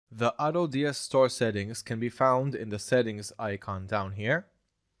The AutoDS store settings can be found in the settings icon down here.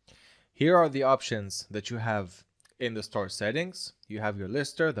 Here are the options that you have in the store settings. You have your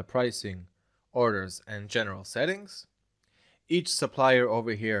lister, the pricing, orders, and general settings. Each supplier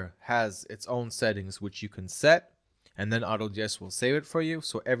over here has its own settings which you can set, and then AutoDS will save it for you.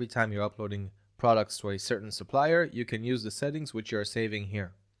 So every time you're uploading products to a certain supplier, you can use the settings which you're saving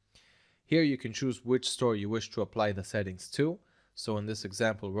here. Here you can choose which store you wish to apply the settings to. So in this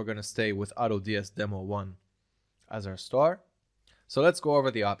example, we're going to stay with AutoDS Demo 1 as our store. So let's go over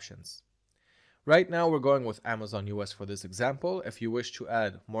the options. Right now, we're going with Amazon US for this example. If you wish to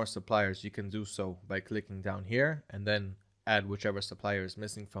add more suppliers, you can do so by clicking down here and then add whichever supplier is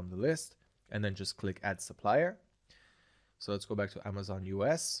missing from the list, and then just click Add Supplier. So let's go back to Amazon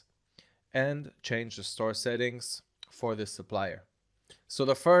US and change the store settings for this supplier. So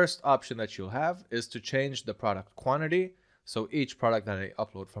the first option that you'll have is to change the product quantity. So each product that I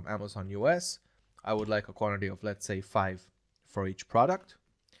upload from Amazon US, I would like a quantity of, let's say, 5 for each product.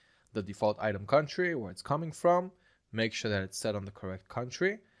 The default item country, where it's coming from, make sure that it's set on the correct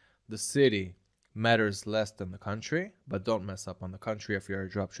country. The city matters less than the country, but don't mess up on the country if you're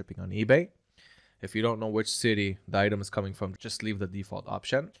dropshipping on eBay. If you don't know which city the item is coming from, just leave the default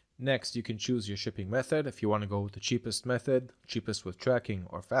option. Next, you can choose your shipping method if you want to go with the cheapest method, cheapest with tracking,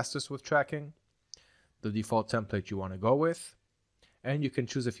 or fastest with tracking. The default template you want to go with. And you can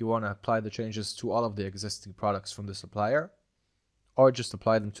choose if you want to apply the changes to all of the existing products from the supplier, or just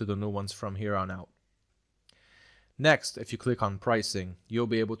apply them to the new ones from here on out. Next, if you click on pricing, you'll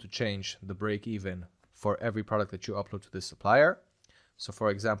be able to change the break even for every product that you upload to this supplier. So for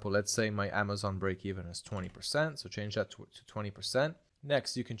example, let's say my Amazon break even is 20%, so change that to 20%.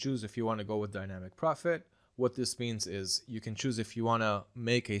 Next, you can choose if you want to go with dynamic profit. What this means is you can choose if you want to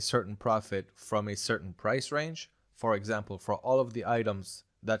make a certain profit from a certain price range. For example, for all of the items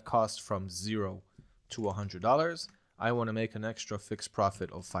that cost from $0 to $100, I want to make an extra fixed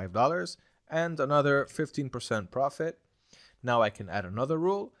profit of $5 and another 15% profit. Now I can add another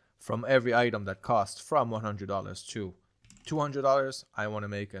rule. From every item that costs from $100 to $200, I want to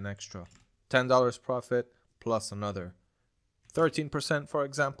make an extra $10 profit plus another 13%, for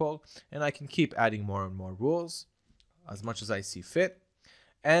example, and I can keep adding more and more rules as much as I see fit.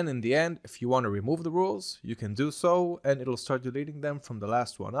 And in the end, if you want to remove the rules, you can do so, and it'll start deleting them from the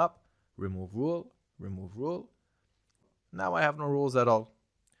last one up. Remove rule, remove rule. Now I have no rules at all.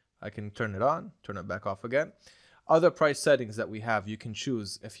 I can turn it on, turn it back off again. Other price settings that we have, you can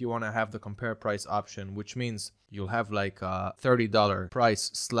choose if you want to have the compare price option, which means you'll have like a $30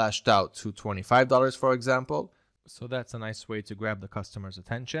 price slashed out to $25, for example. So that's a nice way to grab the customer's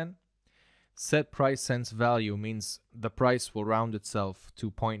attention. Set price cents value means the price will round itself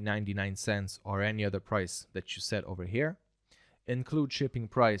to 0.99 cents or any other price that you set over here. Include shipping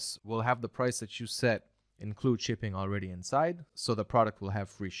price will have the price that you set include shipping already inside, so the product will have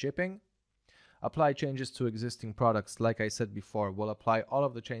free shipping. Apply changes to existing products. Like I said before, we'll apply all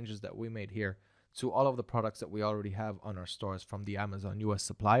of the changes that we made here to all of the products that we already have on our stores from the Amazon US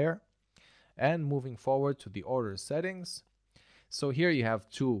supplier. And moving forward to the order settings. So here you have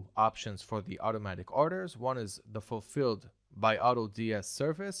two options for the automatic orders. One is the fulfilled by AutoDS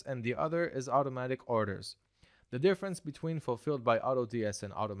service, and the other is automatic orders. The difference between fulfilled by AutoDS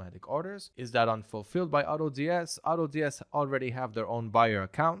and automatic orders is that on fulfilled by AutoDS, AutoDS already have their own buyer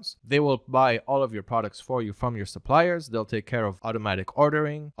accounts. They will buy all of your products for you from your suppliers. They'll take care of automatic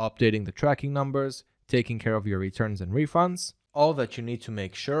ordering, updating the tracking numbers, taking care of your returns and refunds. All that you need to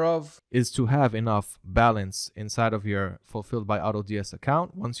make sure of is to have enough balance inside of your fulfilled by AutoDS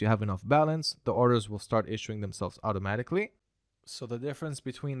account. Once you have enough balance, the orders will start issuing themselves automatically. So the difference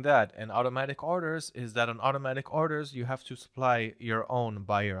between that and automatic orders is that on automatic orders, you have to supply your own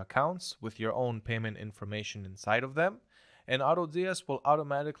buyer accounts with your own payment information inside of them. And AutoDS will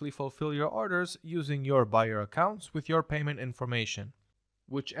automatically fulfill your orders using your buyer accounts with your payment information.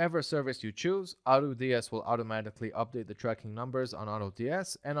 Whichever service you choose, AutoDS will automatically update the tracking numbers on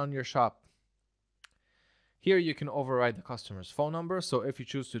AutoDS and on your shop. Here you can override the customer's phone number. So if you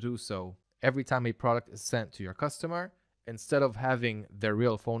choose to do so, every time a product is sent to your customer, instead of having their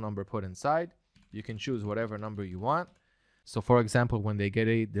real phone number put inside, you can choose whatever number you want. So for example, when they get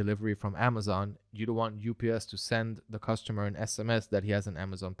a delivery from Amazon, you don't want UPS to send the customer an SMS that he has an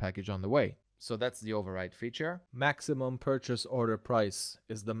Amazon package on the way. So that's the override feature. Maximum purchase order price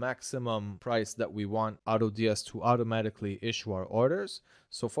is the maximum price that we want AutoDS to automatically issue our orders.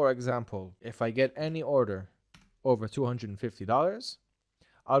 So for example, if I get any order over $250,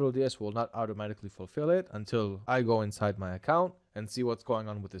 AutoDS will not automatically fulfill it until I go inside my account and see what's going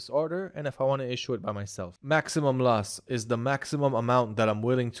on with this order and if I want to issue it by myself. Maximum loss is the maximum amount that I'm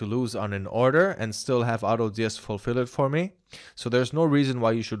willing to lose on an order and still have AutoDS fulfill it for me. So there's no reason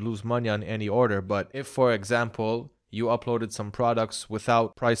why you should lose money on any order, but if, for example, you uploaded some products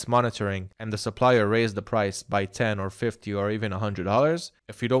without price monitoring and the supplier raised the price by $10 or $50 or even $100,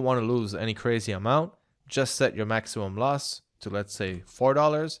 if you don't want to lose any crazy amount, just set your maximum loss to, let's say,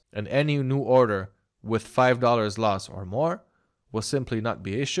 $4, and any new order with $5 loss or more will simply not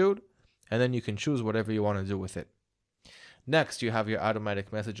be issued, and then you can choose whatever you want to do with it. Next, you have your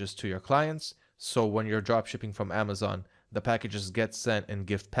automatic messages to your clients. So when you're dropshipping from Amazon, the packages get sent in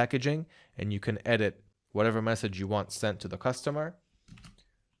gift packaging, and you can edit whatever message you want sent to the customer.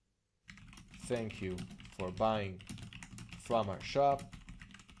 Thank you for buying from our shop.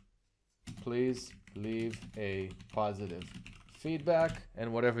 Please leave a positive feedback,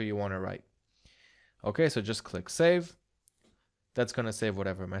 and whatever you want to write. Okay, so just click save. That's going to save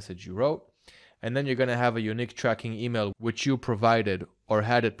whatever message you wrote. And then you're going to have a unique tracking email which you provided or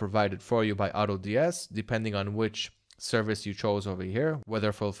had it provided for you by AutoDS, depending on which service you chose over here,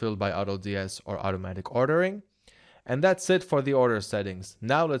 whether fulfilled by AutoDS or automatic ordering. And that's it for the order settings.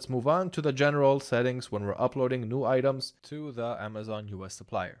 Now let's move on to the general settings when we're uploading new items to the Amazon US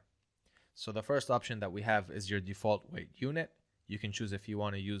supplier. So the first option that we have is your default weight unit. You can choose if you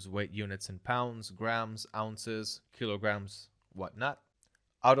want to use weight units in pounds, grams, ounces, kilograms, whatnot.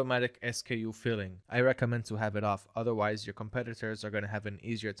 Automatic SKU filling. I recommend to have it off, otherwise your competitors are going to have an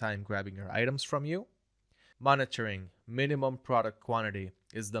easier time grabbing your items from you. Monitoring. Minimum product quantity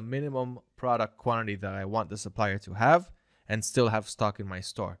is the minimum product quantity that I want the supplier to have and still have stock in my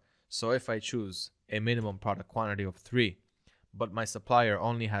store. So if I choose a minimum product quantity of 3, but my supplier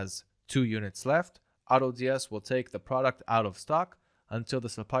only has 2 units left, AutoDS will take the product out of stock until the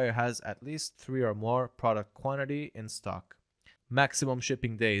supplier has at least 3 or more product quantity in stock. Maximum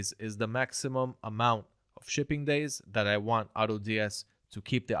shipping days is the maximum amount of shipping days that I want AutoDS to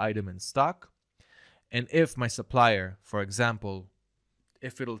keep the item in stock. And if my supplier, for example,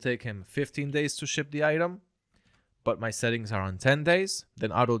 if it'll take him 15 days to ship the item, but my settings are on 10 days,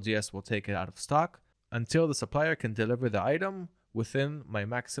 then AutoDS will take it out of stock until the supplier can deliver the item within my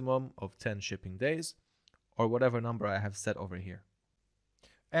maximum of 10 shipping days, or whatever number I have set over here.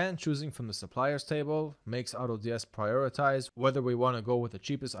 And choosing from the suppliers table makes AutoDS prioritize whether we want to go with the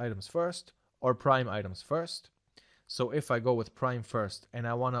cheapest items first or prime items first. So if I go with prime first and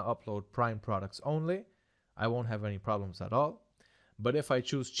I want to upload prime products only, I won't have any problems at all. But if I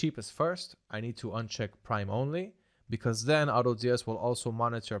choose cheapest first, I need to uncheck prime only, because then AutoDS will also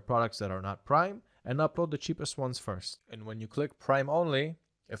monitor products that are not prime and upload the cheapest ones first. And when you click prime only,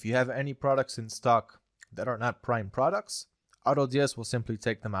 if you have any products in stock that are not prime products, AutoDS will simply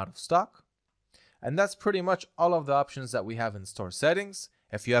take them out of stock. And that's pretty much all of the options that we have in store settings.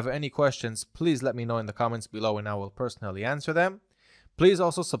 If you have any questions, please let me know in the comments below and I will personally answer them. Please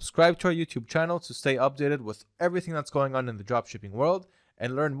also subscribe to our YouTube channel to stay updated with everything that's going on in the dropshipping world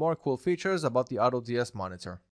and learn more cool features about the AutoDS monitor.